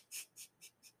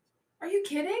 Are you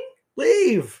kidding?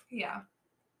 Leave. Yeah.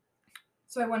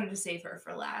 So I wanted to save her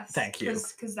for last. Thank you.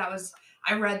 Because that was,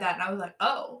 I read that and I was like,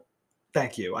 oh.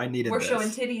 Thank you. I needed We're this. showing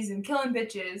titties and killing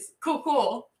bitches.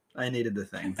 Cool. I needed the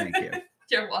thing. Thank you.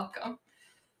 You're welcome.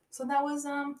 So that was,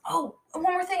 oh, one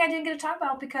more thing I didn't get to talk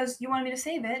about because you wanted me to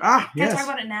save it. Can yes. I talk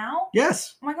about it now?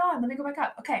 Yes. Oh my God, let me go back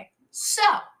up. Okay. So,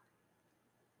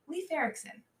 Leif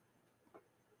Erikson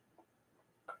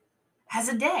has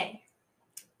a day.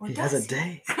 He has a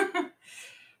day.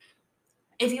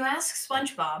 If you ask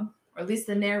SpongeBob, or at least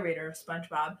the narrator of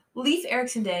SpongeBob, Leif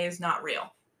Erikson Day is not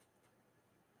real.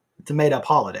 It's a made-up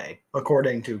holiday,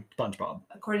 according to SpongeBob.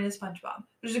 According to SpongeBob.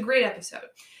 Which is a great episode.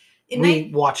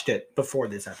 We watched it before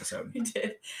this episode. We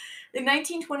did. In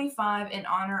 1925, in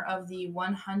honor of the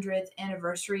 100th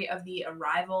anniversary of the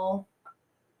arrival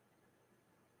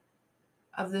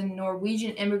of the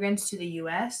Norwegian immigrants to the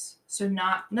U.S., so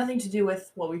nothing to do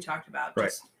with what we talked about, right.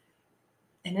 Just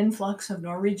an influx of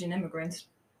Norwegian immigrants.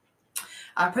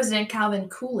 President Calvin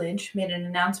Coolidge made an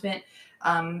announcement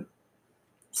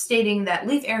stating that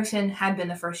Leif Erikson had been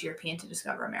the first European to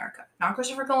discover America. Not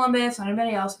Christopher Columbus, not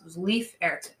anybody else. It was Leif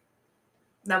Erikson.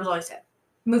 That was all he said.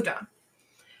 Moved on.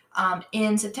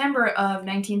 In September of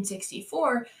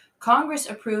 1964, Congress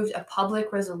approved a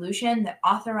public resolution that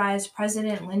authorized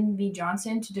President Lyndon B.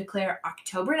 Johnson to declare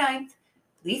October 9th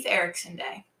Leif Erikson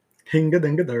Day.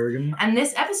 Hinga-dinga-durgan. And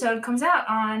this episode comes out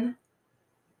on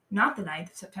not the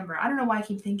 9th of September. I don't know why I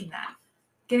keep thinking that.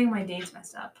 Getting my dates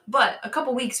messed up. But a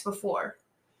couple weeks before.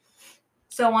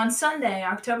 So on Sunday,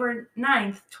 October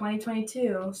 9th,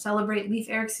 2022, celebrate Leif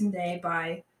Erikson Day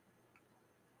by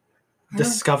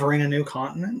discovering a new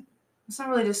continent? It's not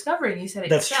really discovering. You said it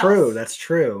That's yourself. true. That's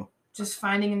true. Just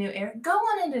finding a new area. Go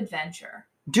on an adventure.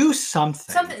 Do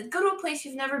something. Go to a place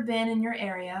you've never been in your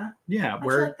area. Yeah. I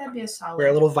feel like that'd be a solid. Wear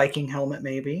a little Viking helmet,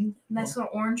 maybe. Nice little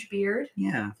orange beard.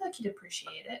 Yeah. I feel like he'd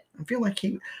appreciate it.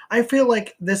 I feel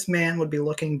like this man would be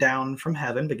looking down from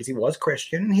heaven because he was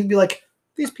Christian, and he'd be like,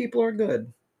 these people are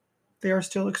good. They are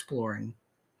still exploring.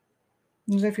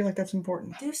 And I feel like that's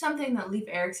important. Do something that Leif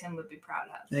Erikson would be proud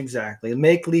of. Exactly.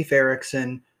 Make Leif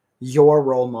Erikson your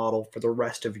role model for the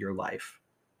rest of your life.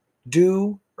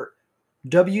 Do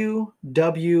WWLE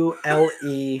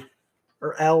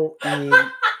or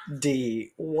LED.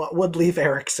 What would Leif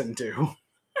Erikson do?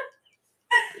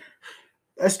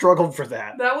 I struggled for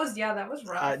that. That was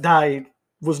rough. I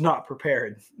was not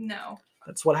prepared. No.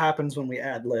 That's what happens when we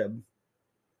ad lib.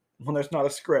 When there's not a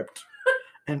script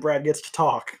and Brad gets to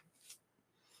talk.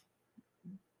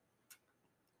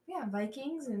 Yeah,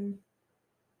 Vikings and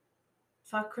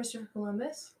fuck Christopher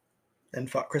Columbus. And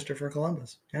fuck Christopher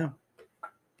Columbus. Yeah.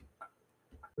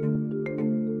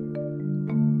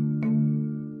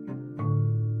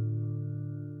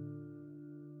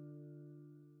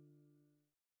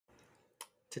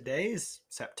 Today is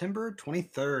September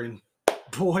 23rd.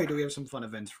 Boy, do we have some fun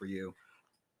events for you.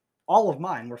 All of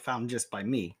mine were found just by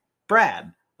me.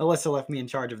 Brad. Alyssa left me in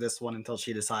charge of this one until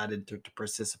she decided to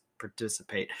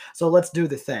participate. So let's do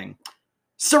the thing.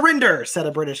 Surrender, said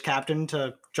a British captain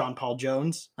to John Paul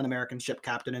Jones, an American ship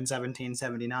captain in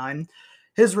 1779.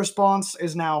 His response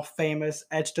is now famous,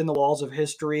 etched in the walls of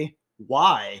history.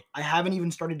 Why? I haven't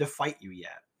even started to fight you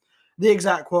yet. The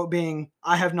exact quote being,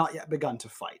 I have not yet begun to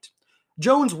fight.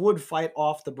 Jones would fight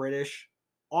off the British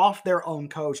off their own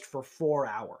coast for 4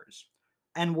 hours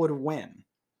and would win.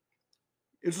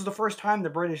 This was the first time the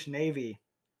British Navy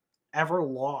ever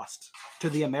lost to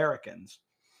the Americans.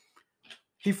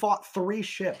 He fought 3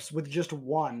 ships with just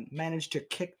one, managed to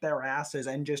kick their asses,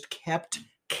 and just kept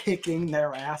kicking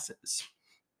their asses.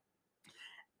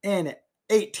 In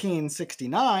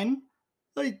 1869,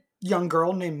 a young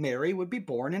girl named Mary would be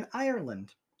born in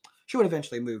Ireland. She would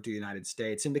eventually move to the United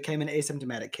States and became an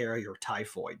asymptomatic carrier of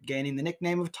typhoid, gaining the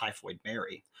nickname of Typhoid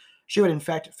Mary. She would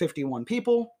infect 51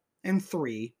 people, and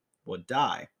 3 would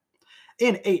die.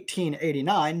 In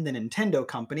 1889, the Nintendo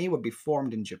Company would be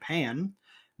formed in Japan.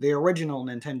 The original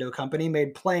Nintendo company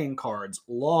made playing cards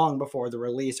long before the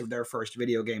release of their first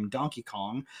video game, Donkey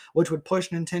Kong, which would push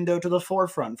Nintendo to the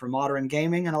forefront for modern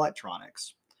gaming and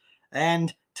electronics.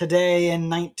 And today, in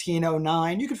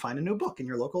 1909, you can find a new book in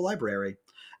your local library.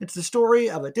 It's the story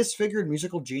of a disfigured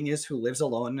musical genius who lives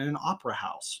alone in an opera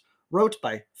house, wrote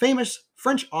by famous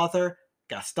French author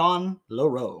Gaston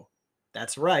Leroux.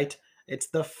 That's right, it's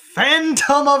the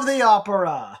Phantom of the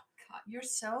Opera! God, you're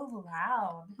so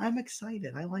loud. I'm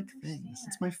excited. I like things.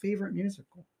 It's my favorite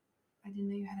musical. I didn't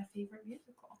know you had a favorite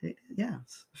musical. Yeah,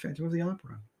 it's the Phantom of the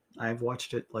Opera. I've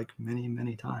watched it like many,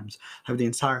 many times. I have the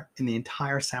entire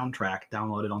soundtrack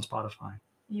downloaded on Spotify.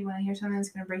 You want to hear something that's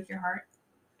going to break your heart?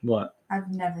 What? I've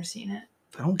never seen it.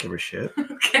 I don't give a shit.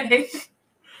 Okay.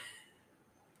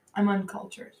 I'm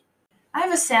uncultured. I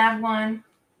have a sad one,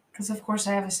 because of course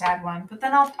I have a sad one. But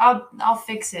then I'll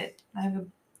fix it. I have a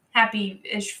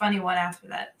happy-ish, funny one after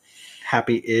that.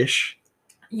 Happy-ish.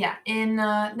 Yeah. In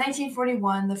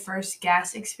 1941, the first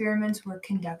gas experiments were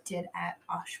conducted at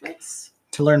Auschwitz.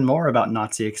 To learn more about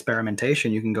Nazi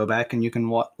experimentation, you can go back and you can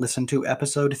listen to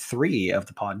episode 3 of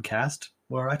the podcast,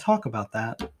 where I talk about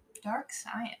that. Dark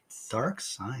science. Dark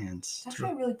science. That's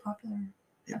actually a really popular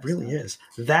It episode. really is.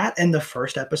 That and the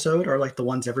first episode are like the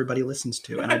ones everybody listens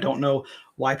to, and I don't know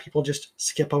why people just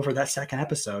skip over that second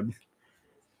episode.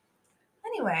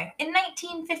 Anyway, in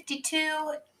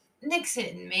 1952,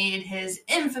 Nixon made his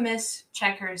infamous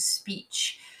Checkers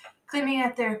speech, claiming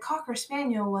that their Cocker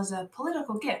Spaniel was a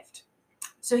political gift.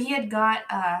 So he had got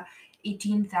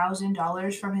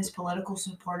 $18,000 from his political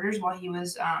supporters while he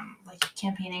was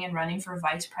campaigning and running for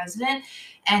vice president,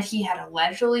 and he had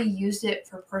allegedly used it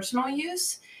for personal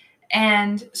use.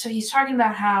 And so he's talking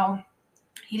about how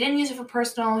he didn't use it for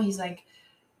personal. He's like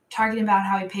talking about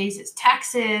how he pays his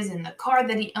taxes and the car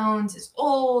that he owns is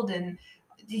old, and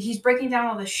he's breaking down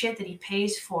all the shit that he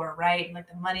pays for, right? Like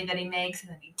the money that he makes, and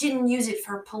then he didn't use it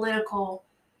for political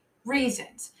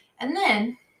reasons. And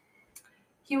then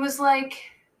he was like,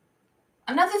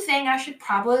 another thing I should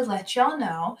probably let y'all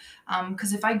know,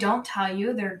 because if I don't tell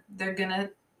you, they're gonna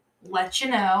let you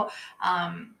know.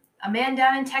 A man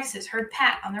down in Texas heard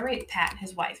Pat,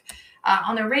 his wife,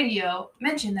 on the radio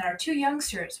mention that our 2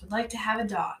 youngsters would like to have a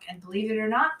dog. And believe it or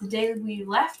not, the day we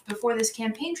left before this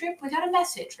campaign trip, we got a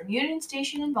message from Union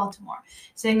Station in Baltimore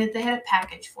saying that they had a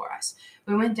package for us.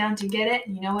 We went down to get it,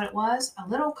 and you know what it was? A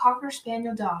little Cocker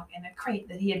Spaniel dog in a crate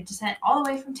that he had sent all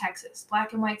the way from Texas,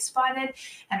 black and white spotted,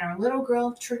 and our little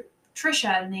girl,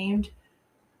 Trisha, named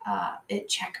it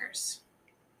Checkers.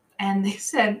 And they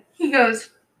said, he goes,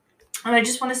 and I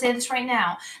just want to say this right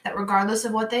now, that regardless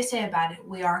of what they say about it,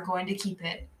 we are going to keep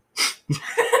it.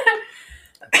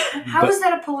 How is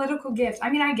that a political gift?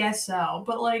 I mean, I guess so,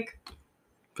 but like...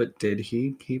 But did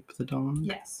he keep the dog?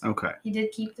 Yes. Okay. He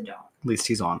did keep the dog. At least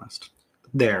he's honest.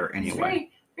 There, anyway. It's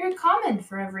very, very common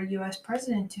for every U.S.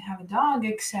 president to have a dog,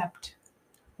 except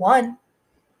one.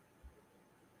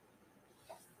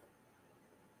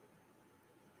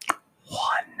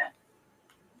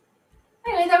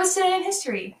 Anyway, that was today in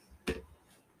history.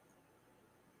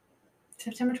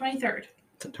 September 23rd.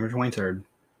 September 23rd.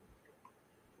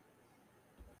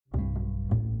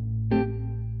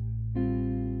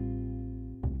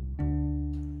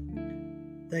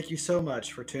 Thank you so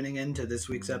much for tuning in to this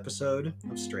week's episode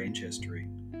of Strange History.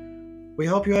 We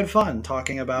hope you had fun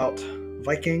talking about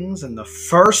Vikings and the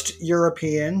first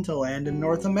European to land in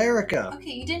North America.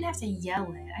 Okay, you didn't have to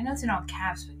yell it. I know it's in all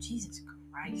caps, but Jesus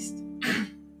Christ.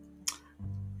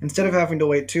 Instead of having to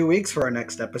wait 2 weeks for our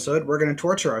next episode, we're going to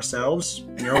torture ourselves,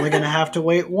 and you're only going to have to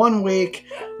wait 1 week.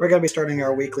 We're going to be starting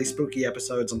our weekly spooky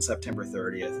episodes on September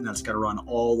 30th, and that's going to run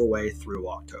all the way through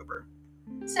October.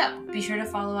 So, be sure to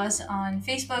follow us on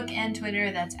Facebook and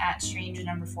Twitter. That's at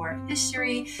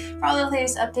Strange4History for all the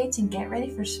latest updates, and get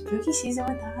ready for spooky season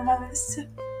with us.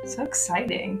 So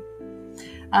exciting.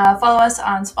 Follow us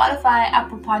on Spotify,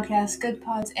 Apple Podcasts, Good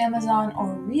Pods, Amazon,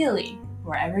 or really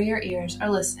wherever your ears are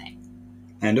listening.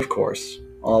 And of course,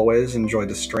 always enjoy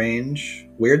the strange,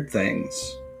 weird things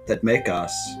that make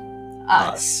us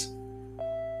us.